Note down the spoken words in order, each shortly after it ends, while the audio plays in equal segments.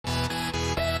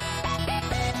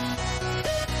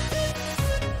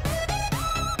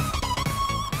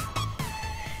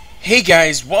Hey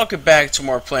guys, welcome back to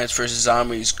more Plants vs.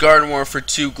 Zombies Garden Warfare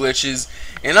 2 glitches,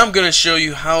 and I'm going to show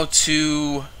you how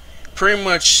to pretty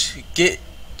much get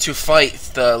to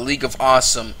fight the League of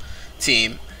Awesome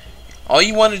team. All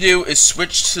you want to do is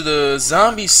switch to the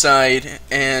zombie side,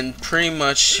 and pretty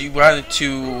much you want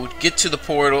to get to the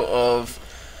portal of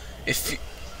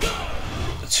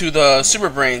to the Super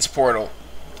Brains portal.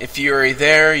 If you're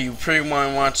there, you pretty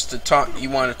much want to talk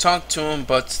to him,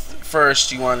 but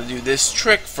first you want to do this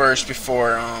trick first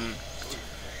before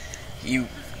you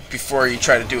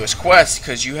try to do his quest,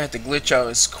 because you have to glitch out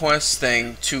his quest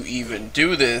thing to even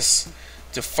do this,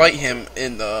 to fight him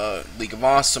in the League of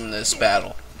Awesomeness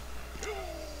battle.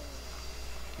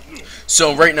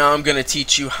 So right now I'm going to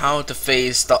teach you how to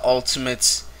face the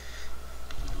ultimate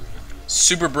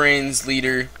Super Brains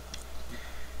leader.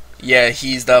 Yeah,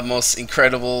 he's the most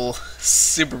incredible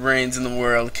Super Brains in the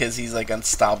world because he's like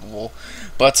unstoppable.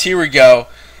 But here we go.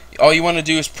 All you want to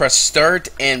do is press start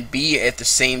and B at the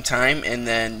same time, and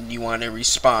then you want to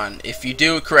respawn. If you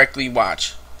do it correctly,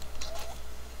 watch.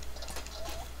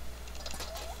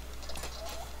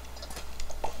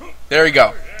 There we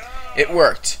go. It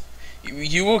worked.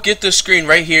 You will get the screen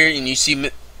right here, and you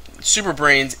see Super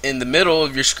Brains in the middle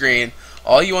of your screen.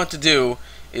 All you want to do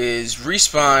is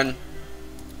respawn.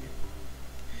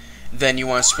 Then you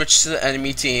want to switch to the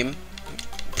enemy team,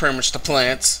 pretty much the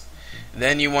plants.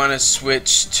 Then you want to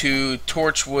switch to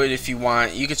Torchwood if you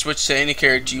want. You can switch to any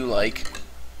character you like.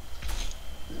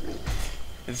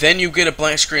 Then you get a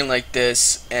blank screen like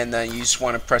this, and then you just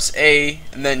want to press A,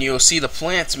 and then you'll see the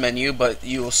plants menu, but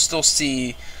you'll still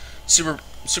see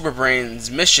Super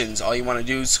Brains missions. All you want to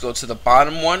do is go to the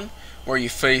bottom one where you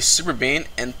face Super Brain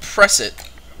and press it.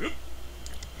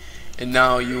 And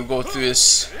now you will go through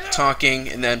this talking,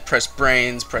 and then press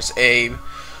brains, press A,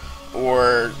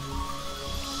 or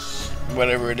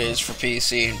whatever it is for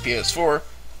PC and PS4.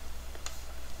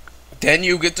 Then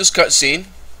you get this cutscene.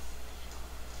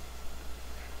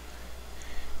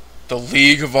 The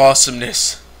League of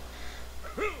Awesomeness.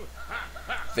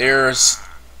 They're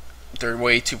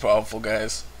way too powerful,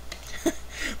 guys.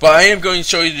 But I am going to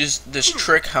show you this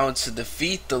trick how to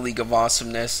defeat the League of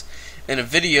Awesomeness in a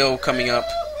video coming up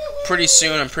pretty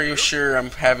soon. I'm pretty sure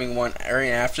I'm having one right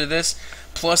after this.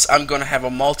 Plus, I'm going to have a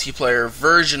multiplayer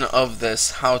version of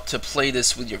this, how to play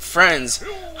this with your friends,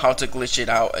 how to glitch it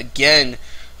out again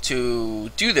to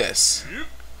do this.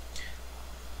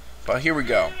 But here we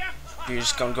go. You're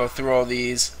just going to go through all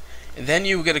these, and then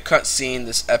you get a cutscene,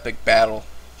 this epic battle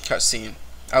cutscene.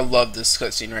 I love this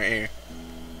cutscene right here.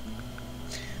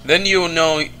 Then you'll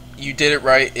know you did it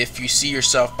right if you see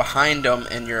yourself behind them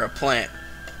and you're a plant.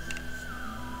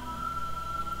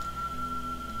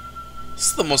 This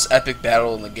is the most epic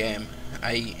battle in the game,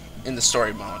 in the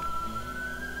story mode.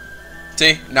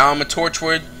 See, now I'm a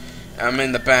Torchwood, I'm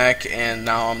in the back, and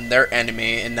now I'm their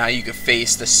enemy, and now you can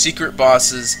face the secret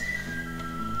bosses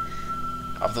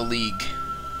of the League.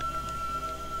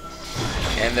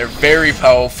 And they're very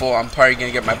powerful. I'm probably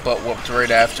gonna get my butt whooped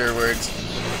right afterwards.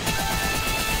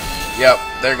 Yep,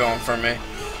 they're going for me.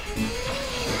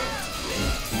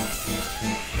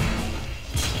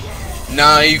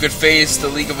 Now you could face the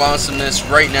League of Awesomeness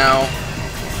right now,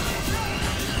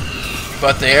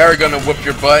 but they are going to whoop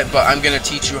your butt, but I'm going to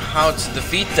teach you how to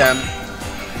defeat them.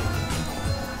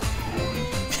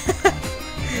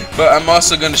 But I'm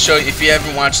also going to show you, if you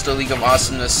haven't watched the League of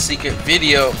Awesomeness secret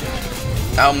video,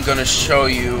 I'm going to show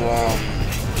you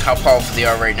how powerful they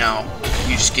are right now.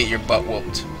 You just get your butt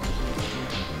whooped.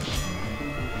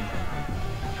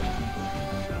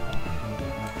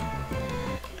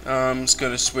 I'm just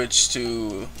going to switch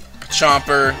to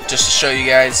Chomper just to show you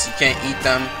guys you can't eat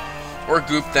them or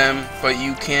goop them, but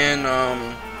you can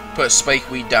put spike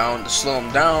weed down to slow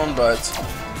them down, but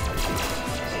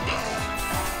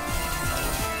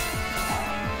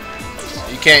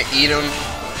you can't eat them,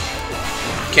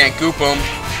 can't goop them.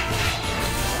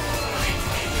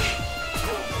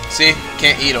 See,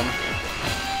 can't eat them.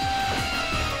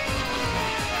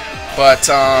 But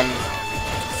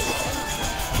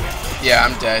yeah,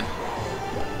 I'm dead.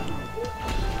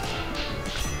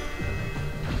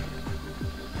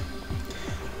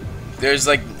 There's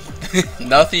like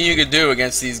nothing you can do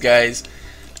against these guys.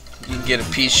 You can get a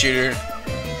pea shooter.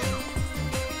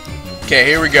 Okay,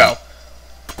 here we go.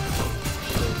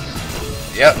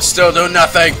 Yep, still doing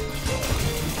nothing.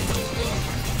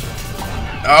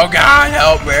 Oh God,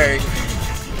 help me.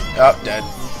 Oh, dead.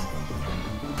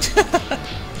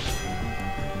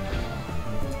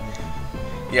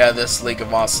 Yeah, this League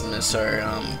of Awesomeness are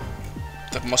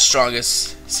the most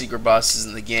strongest secret bosses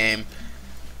in the game.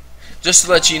 Just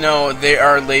to let you know, they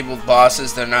are labeled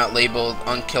bosses. They're not labeled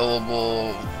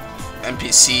unkillable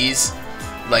NPCs,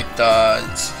 like the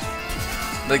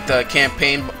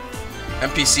campaign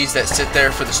NPCs that sit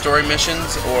there for the story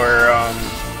missions, or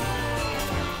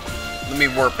let me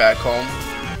warp back home.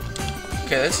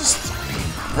 Okay, this is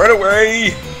right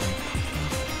away.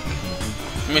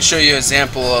 Let me show you an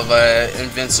example of an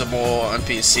invincible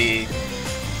NPC.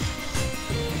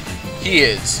 He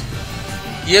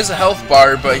has a health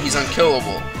bar, but he's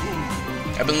unkillable.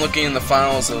 I've been looking in the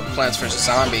files of Plants vs.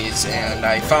 Zombies, and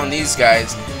I found these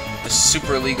guys, the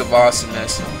Super League of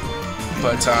Awesomeness.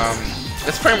 But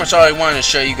that's pretty much all I wanted to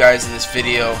show you guys in this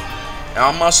video. And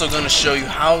I'm also going to show you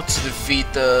how to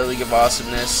defeat the League of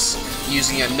Awesomeness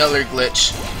using another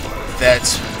glitch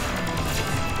that's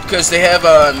because they have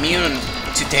immune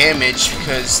to damage,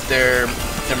 because they're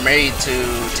made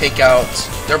to take out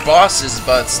their bosses,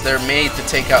 but they're made to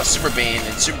take out Super Bane,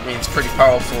 and Super Bane's pretty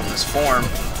powerful in this form.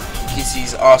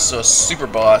 He's also a super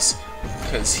boss,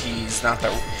 because he's not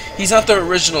the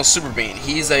original Super Bane.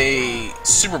 He's a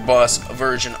super boss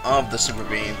version of the Super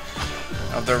Bane,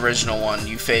 of the original one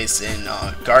you face in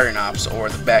Garden Ops or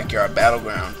the Backyard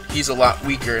Battleground. He's a lot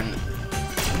weaker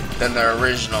than the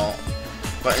original,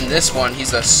 but in this one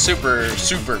he's a super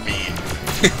Bane.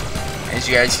 As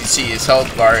you guys can see, his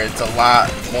health bar, it's a lot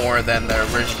more than the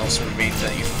original Super Bane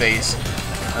that you face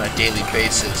on a daily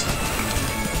basis.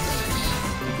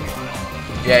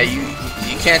 Yeah, you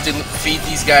can't defeat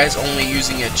these guys only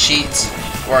using a cheat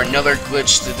or another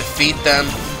glitch to defeat them.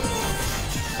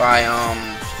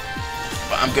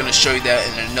 I'm gonna show you that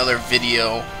in another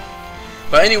video.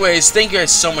 But anyways, thank you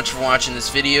guys so much for watching this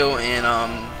video, and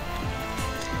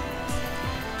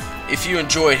if you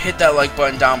enjoyed, hit that like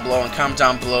button down below and comment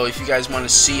down below if you guys want to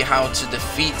see how to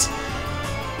defeat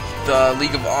the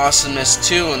League of Awesomeness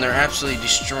too, and they're absolutely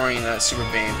destroying that Super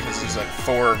Bane because there's like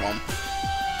 4 of them.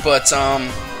 But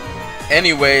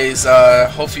anyways,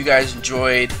 hope you guys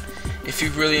enjoyed. If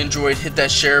you really enjoyed, hit that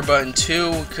share button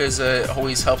too, because it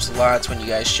always helps a lot when you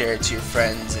guys share it to your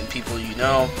friends and people you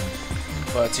know.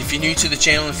 But if you're new to the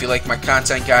channel, if you like my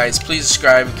content, guys, please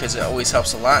subscribe, because it always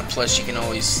helps a lot. Plus, you can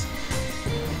always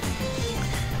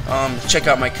check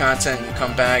out my content and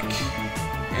come back.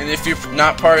 And if you're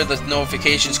not part of the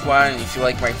notification squad and if you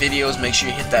like my videos, make sure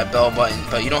you hit that bell button.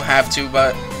 But you don't have to,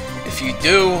 but if you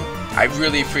do, I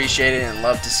really appreciate it and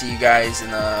love to see you guys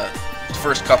in the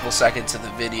first couple seconds of the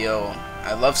video.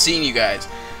 I love seeing you guys,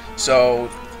 so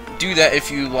do that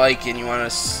if you like and you want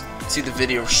to see the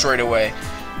video straight away.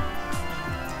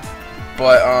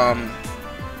 But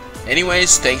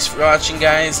anyways, thanks for watching,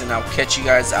 guys, and I'll catch you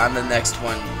guys on the next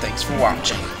one. Thanks for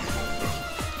watching,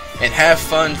 and have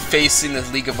fun facing the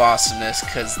League of Awesomeness,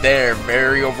 because they're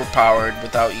very overpowered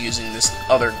without using this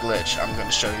other glitch I'm going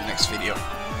to show you next video.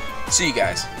 See you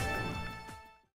guys.